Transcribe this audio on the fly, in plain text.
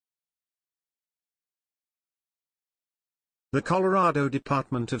The Colorado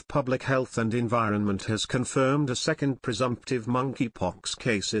Department of Public Health and Environment has confirmed a second presumptive monkeypox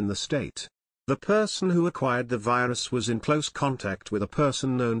case in the state. The person who acquired the virus was in close contact with a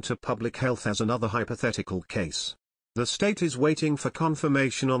person known to public health as another hypothetical case. The state is waiting for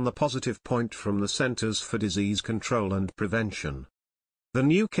confirmation on the positive point from the Centers for Disease Control and Prevention. The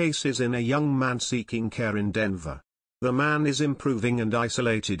new case is in a young man seeking care in Denver. The man is improving and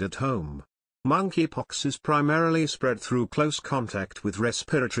isolated at home. Monkeypox is primarily spread through close contact with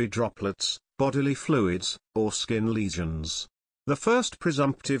respiratory droplets, bodily fluids, or skin lesions. The first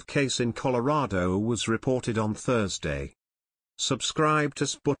presumptive case in Colorado was reported on Thursday. Subscribe to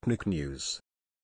Sputnik News.